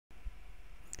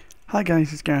Hi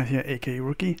guys, it's Gareth here, aka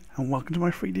Rookie, and welcome to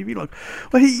my free TV vlog.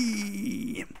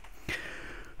 Whee!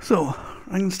 So,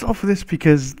 I'm going to start off with this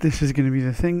because this is going to be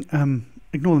the thing.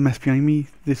 Ignore the mess behind me,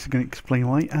 this is going to explain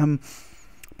why.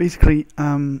 Basically,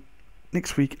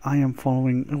 next week I am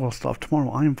following, well, start of tomorrow,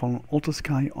 I am following Alta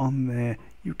Sky on their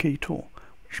UK tour,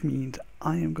 which means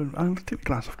I'll take my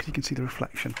glass off because you can see the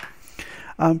reflection.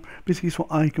 Basically, so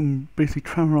I can basically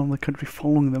travel around the country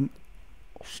following them,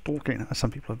 stalking, as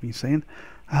some people have been saying.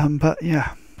 But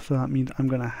yeah, so that means I'm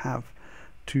gonna have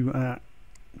to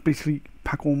basically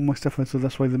pack all my stuff, so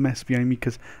that's why the mess behind me,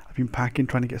 because I've been packing,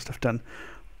 trying to get stuff done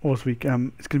all this week.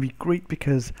 It's gonna be great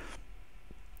because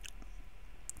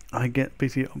I get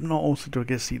not also do I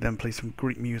get to see them play some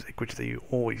great music, which they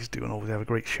always do and always have a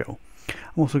great show.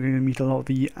 I'm also going to meet a lot of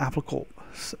the Apple Corps,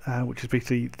 which is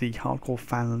basically the hardcore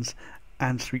fans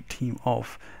and street team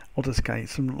of Alta Sky.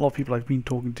 A lot of people I've been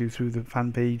talking to through the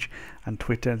fan page and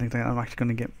Twitter and things like that. I'm actually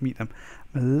going to meet them.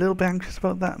 I'm a little bit anxious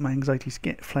about that. My anxiety's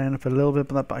flaring up a little bit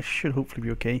about that, but I should hopefully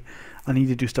be okay. I need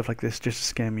to do stuff like this just to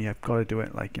scare me. I've got to do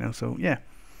it, so yeah.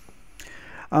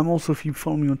 Also, if you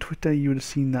follow me on Twitter, you would have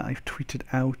seen that I've tweeted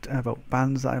out about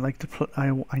bands that I like to play.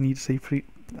 I need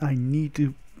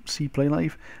to see play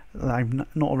live that I've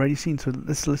not already seen. So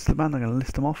this list of the band, I'm going to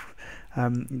list them off.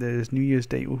 There's New Year's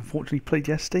Day, who unfortunately played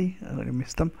yesterday. I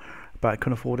missed them, but I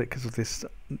couldn't afford it because of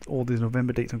all these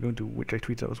November dates I'm going to, which I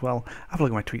tweeted out as well. Have a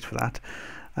look at my tweets for that.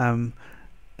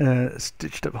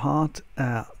 Stitched Up Heart,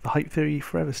 The Hype Theory,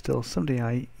 Forever Still, Someday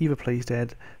I, Eva Plays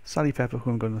Dead, Sally Pepper,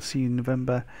 who I'm going to see in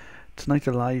November, Tonight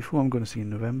Alive, who I'm going to see in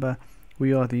November,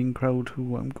 We Are the In Crowd,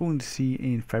 who I'm going to see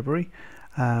in February,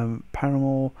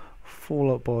 Paramore,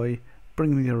 Fall Out Boy,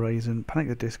 Bring Me the Horizon, Panic!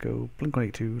 At the Disco,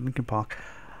 Blink-182, Linkin Park.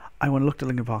 I went and looked at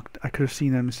Linkin Park. I could have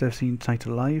seen them instead of seeing Tonight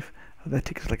Alive. Their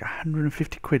tickets are like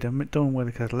 150 quid. I don't know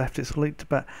whether because I left it so late,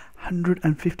 but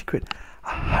 150 quid.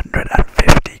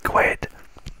 150 quid!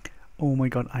 Oh my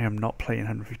god, I am not playing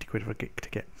 150 quid for a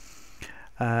ticket.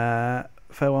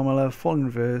 Farewell My Love, Falling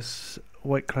Reverse,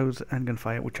 White Clouds and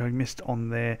Gunfire, which I missed on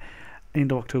their end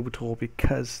of October tour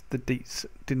because the dates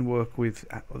didn't work with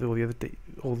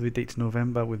all the dates in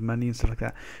November with money and stuff like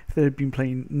that. If they had been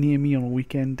playing near me on a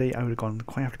weekend day, I would have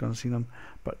quite happily gone and see them,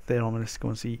 but they're on my list to go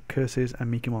and see Curses and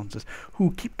Making Monsters,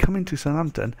 who keep coming to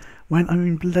Southampton when I'm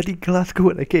in bloody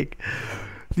Glasgow at a gig.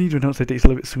 They need to announce their dates a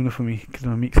little bit sooner for me, because it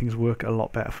will make things work a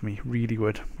lot better for me. Really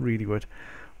would.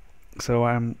 So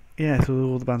yeah, so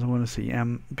all the bands I want to see.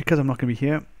 Because I'm not going to be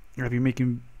here, I'll be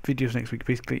making videos next week.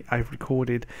 Basically, I've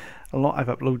recorded a lot. I've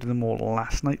uploaded them all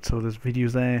last night, so there's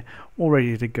videos there all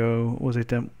ready to go.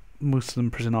 Most of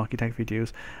them Prison Architect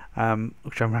videos,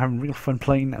 which I'm having real fun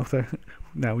playing now. So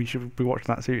now you should be watching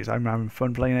that series. I'm having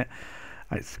fun playing it.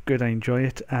 It's good. I enjoy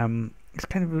it. It's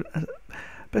kind of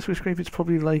best way to describe it's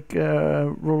probably like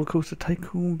Roller Coaster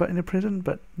Tycoon, but in a prison,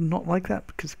 but not like that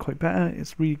because it's quite better.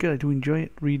 It's really good. I do enjoy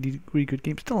it. Really good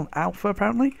game. Still an alpha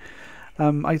apparently.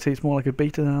 I'd say it's more like a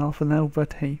beta than an alpha now,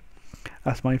 but hey,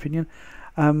 that's my opinion.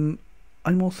 I'm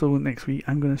also, next week,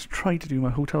 I'm going to try to do my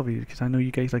hotel videos, because I know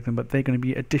you guys like them, but they're going to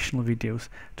be additional videos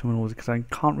to my orders, because I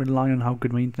can't rely on how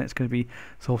good my internet's going to be,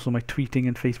 so also my tweeting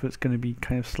and Facebook's going to be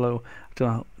kind of slow.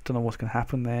 I don't know what's going to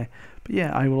happen there, but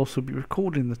yeah, I will also be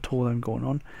recording the tour that I'm going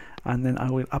on, and then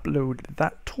I will upload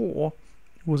that tour.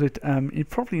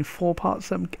 Probably in 4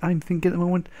 parts I'm thinking at the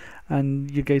moment, and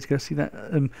you guys gotta see that.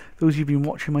 Those of you who've been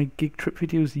watching my gig trip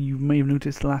videos, you may have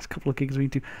noticed the last couple of gigs I've been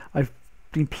to, I've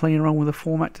been playing around with the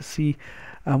format to see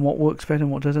what works better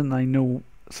and what doesn't, and I know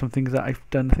some things that I've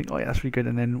done, I think, oh yeah, that's really good,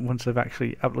 and then once I've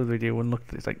actually uploaded the video and looked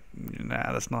at it, it's like,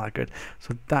 nah, that's not that good.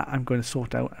 So that I'm going to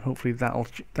sort out, and hopefully that'll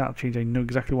change. I know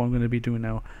exactly what I'm going to be doing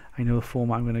now. I know the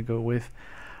format I'm going to go with.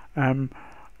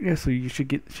 Yeah, so you should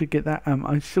get that.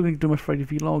 I'm still going to do my Friday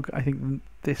vlog. I think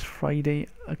this Friday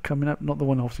coming up, not the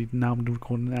one obviously now I'm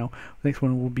recording now. The next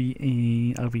one will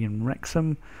be I'll be in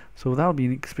Wrexham, so that'll be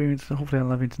an experience. Hopefully I'll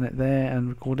have internet there and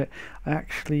record it. I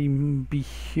actually be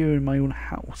here in my own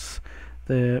house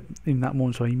in that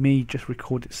morning, so I may just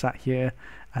record it sat here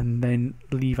and then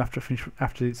leave after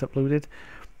it's uploaded.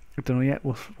 I don't know yet.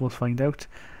 We'll find out.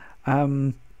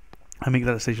 I make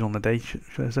that decision on the day, should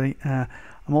I say.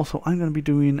 I'm going to be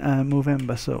doing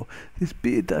Movember, so this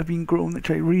beard that I've been growing,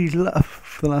 which I really love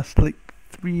for the last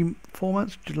 3-4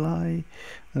 months,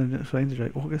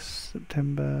 August,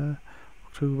 September,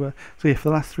 October, so yeah, for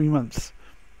the last 3 months,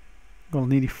 well,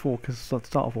 nearly 4, because it's at the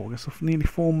start of August, so for nearly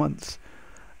 4 months,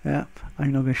 yeah,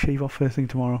 I'm now going to shave off first thing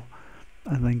tomorrow,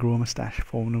 and then grow a moustache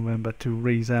for November to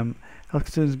raise health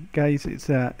concerns. Guys, it's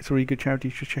a really good charity.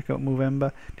 You should check out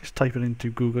Movember. Just type it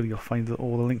into Google, you'll find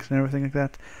all the links and everything like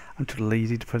that. I'm too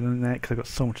lazy to put it in there because I've got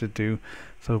so much to do,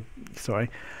 so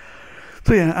sorry.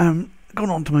 So yeah, going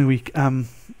on to my week.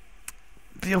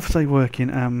 The office I work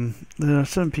in, there are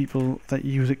some people that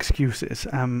use excuses.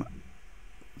 The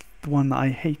one that I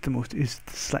hate the most is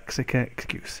the dyslexic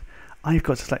excuse. I've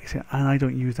got dyslexia and I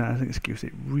don't use that as an excuse.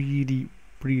 It really,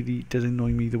 really does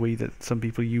annoy me the way that some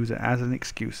people use it as an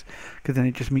excuse, because then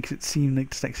it just makes it seem like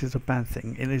dyslexia is a bad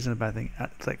thing. It isn't a bad thing.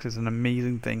 Dyslexia is an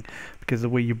amazing thing because the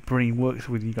way your brain works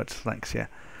when you've got dyslexia.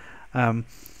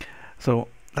 So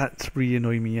that's really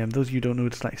annoying me. Those of you who don't know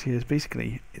what dyslexia is,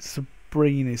 basically, it's the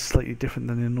brain is slightly different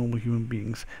than in normal human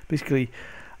beings. Basically,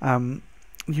 really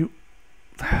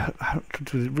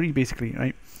basically,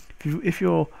 right? If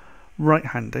you're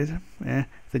right-handed, yeah,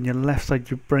 then your left side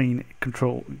of your brain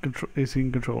is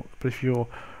in control. But if you're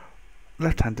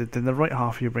left-handed, then the right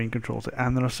half of your brain controls it.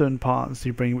 And there are certain parts of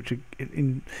your brain which are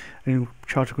in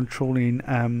charge of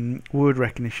controlling word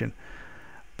recognition.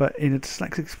 But in a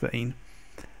dyslexic brain,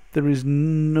 there is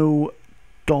no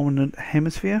dominant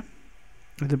hemisphere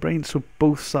of the brain, so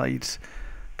both sides,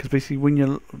 because basically when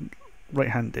you're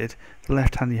right-handed, the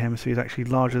left-handed hemisphere is actually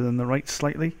larger than the right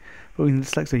slightly, but in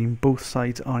dyslexia both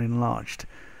sides are enlarged.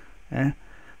 Yeah?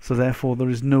 So therefore there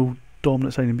is no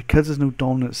dominant side, and because there's no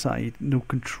dominant side,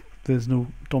 there's no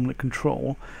dominant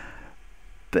control,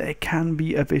 there can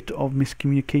be a bit of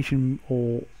miscommunication,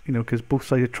 or because both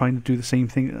sides are trying to do the same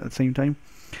thing at the same time.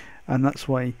 And that's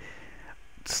why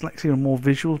dyslexia are more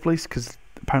visual based, because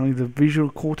apparently the visual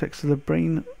cortex of the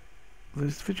brain, the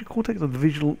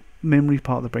visual memory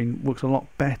part of the brain works a lot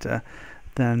better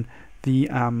than the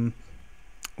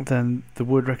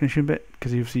word recognition bit,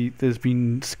 because you see there's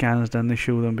been scans done, they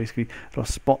show them basically there are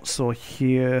spots or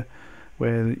here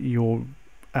where your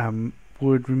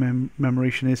word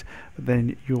memorization is, but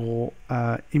then your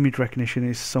image recognition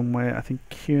is somewhere, I think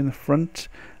here in the front,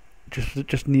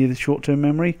 just near the short-term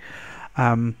memory.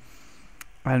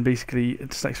 And basically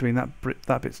dyslexia,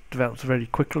 that bit develops very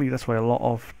quickly. That's why a lot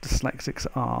of dyslexics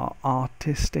are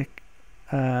artistic,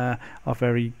 are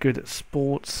very good at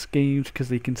sports games, because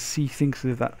they can see things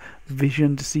with that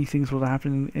vision to see things what are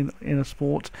happening in a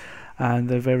sport, and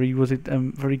they're very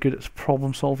good at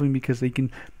problem solving because they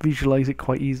can visualize it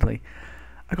quite easily.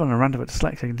 I got on a rant about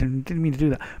dyslexia, I didn't mean to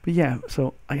do that, but yeah,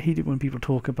 so I hate it when people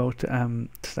talk about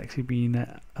dyslexia being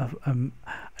an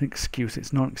excuse.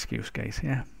 It's not an excuse, guys.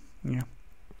 Yeah.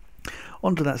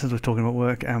 On to that, since we're talking about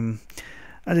work, I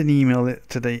had an email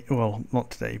today, well, not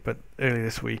today, but earlier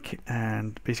this week,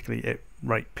 and basically it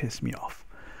pissed me off.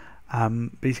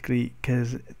 Basically,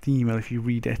 because the email, if you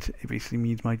read it, it basically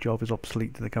means my job is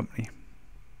obsolete to the company.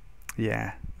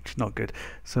 Yeah, which is not good.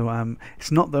 So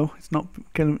it's not, though. It's not.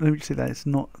 Let me just say that it's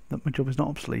not that my job is not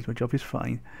obsolete. My job is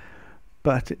fine,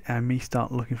 but I may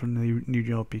start looking for a new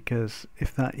job, because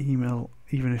if that email,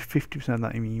 even if 50% of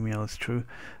that email is true,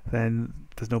 then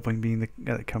there's no point being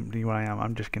at the company where I am.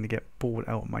 I'm just going to get bored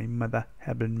out of my mother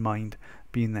heaven mind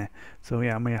being there. So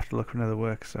yeah, I may have to look for another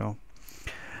work. So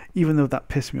even though that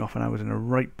pissed me off and I was in a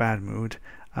right bad mood,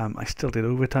 I still did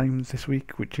overtime this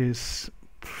week, which is,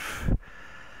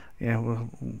 yeah, well,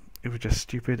 it was just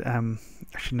stupid. I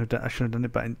shouldn't have done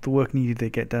it, but the work needed to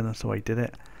get done, so I did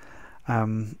it.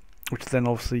 Which then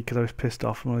obviously, because I was pissed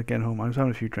off when I was getting home, I was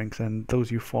having a few drinks, and those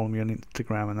of you who follow me on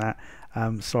Instagram and that,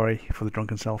 sorry for the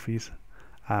drunken selfies,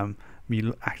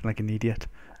 me acting like an idiot,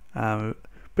 but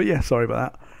yeah, sorry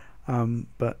about that,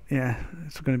 but yeah,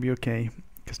 it's going to be okay,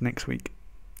 because next week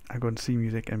I'm going to see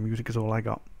music, and music is all I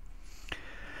got.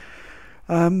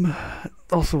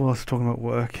 Also, while I was talking about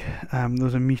work, there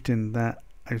was a meeting that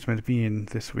I was meant to be in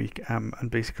this week, and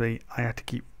basically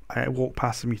I walked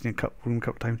past the meeting room a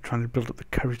couple of times, trying to build up the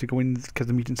courage to go in, because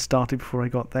the meeting started before I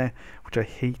got there, which I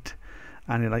hate.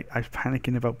 And I was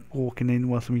panicking about walking in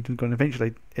whilst the meeting was going.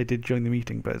 Eventually, I did join the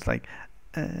meeting, but it's like,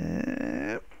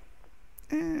 so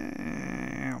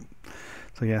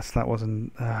yes, that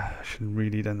wasn't. I shouldn't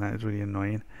really have done that. It was really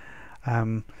annoying.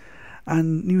 And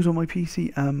news on my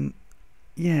PC.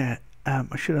 Yeah,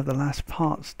 I should have the last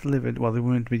parts delivered. Well, they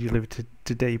weren't to be delivered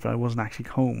today, but I wasn't actually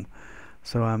home,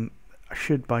 so I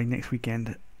should by next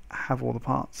weekend have all the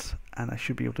parts, and I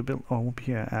should be able to build. Oh, I won't be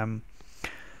here.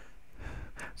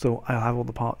 So I'll have all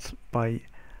the parts by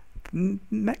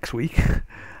next week,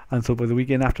 and so by the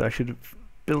weekend after I should have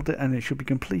built it, and it should be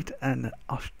complete. And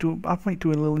I might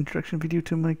do a little introduction video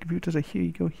to my computer. Say, here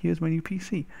you go. Here's my new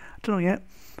PC. I don't know yet,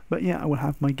 but yeah, I will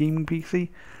have my gaming PC,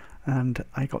 and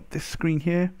I got this screen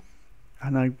here,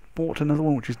 and I bought another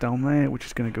one which is down there, which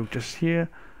is going to go just here.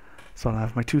 So I'll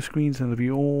have my two screens, and it'll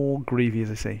be all gravy, as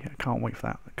I say. I can't wait for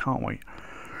that. I can't wait.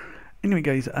 Anyway,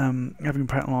 guys, I've been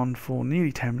prattling on for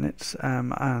nearly 10 minutes,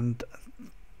 and I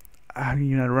had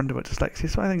a rant about dyslexia,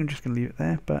 so I think I'm just going to leave it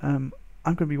there. But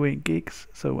I'm going to be away in gigs,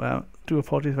 so do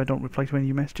apologize if I don't reply to any of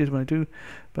your messages when I do.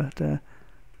 But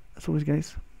as always,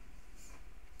 guys,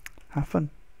 have fun.